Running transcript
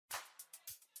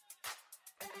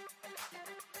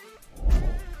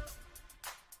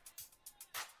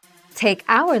Take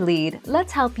our lead,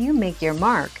 let's help you make your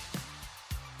mark.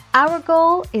 Our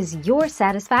goal is your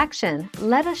satisfaction.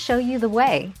 Let us show you the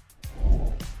way.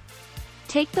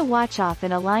 Take the watch off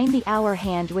and align the hour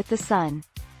hand with the sun.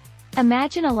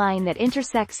 Imagine a line that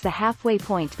intersects the halfway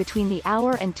point between the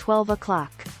hour and 12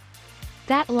 o'clock.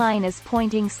 That line is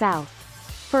pointing south.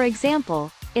 For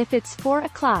example, if it's 4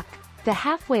 o'clock, the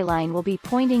halfway line will be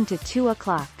pointing to 2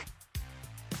 o'clock.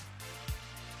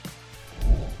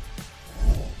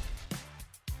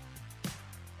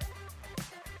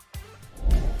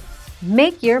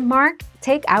 Make your mark,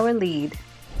 take our lead.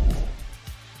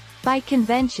 By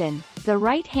convention, the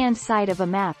right-hand side of a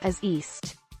map is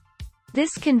east.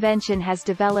 This convention has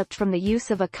developed from the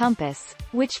use of a compass,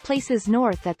 which places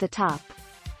north at the top.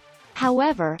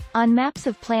 However, on maps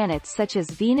of planets such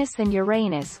as Venus and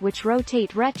Uranus which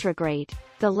rotate retrograde,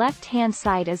 the left-hand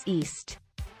side is east.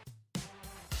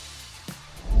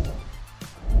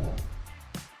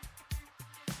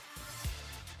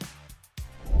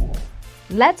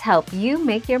 Let's help you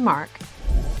make your mark.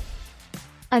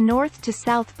 A north to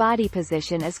south body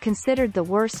position is considered the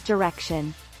worst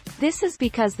direction. This is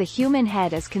because the human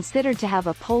head is considered to have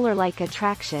a polar-like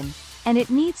attraction, and it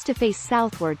needs to face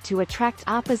southward to attract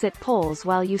opposite poles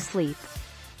while you sleep.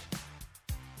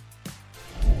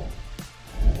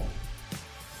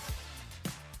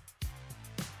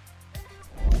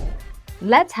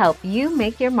 Let's help you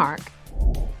make your mark.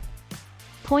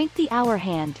 Point the hour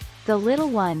hand, the little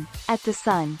one, at the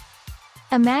sun.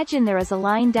 Imagine there is a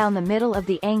line down the middle of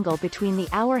the angle between the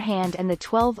hour hand and the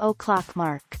 12 o'clock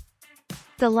mark.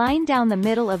 The line down the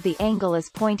middle of the angle is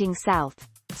pointing south,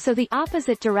 so the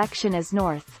opposite direction is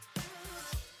north.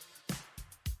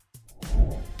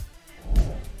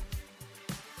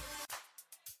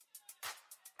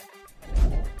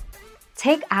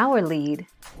 Take our lead.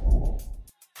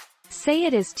 Say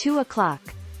it is 2 o'clock.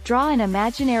 Draw an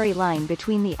imaginary line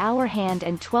between the hour hand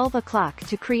and 12 o'clock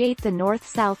to create the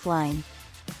north-south line.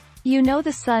 You know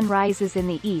the sun rises in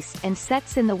the east and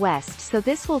sets in the west, so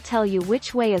this will tell you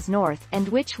which way is north and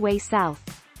which way south.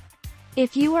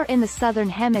 If you are in the southern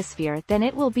hemisphere, then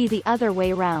it will be the other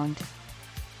way round.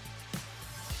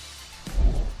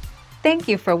 Thank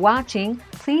you for watching.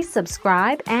 Please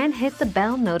subscribe and hit the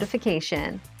bell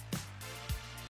notification.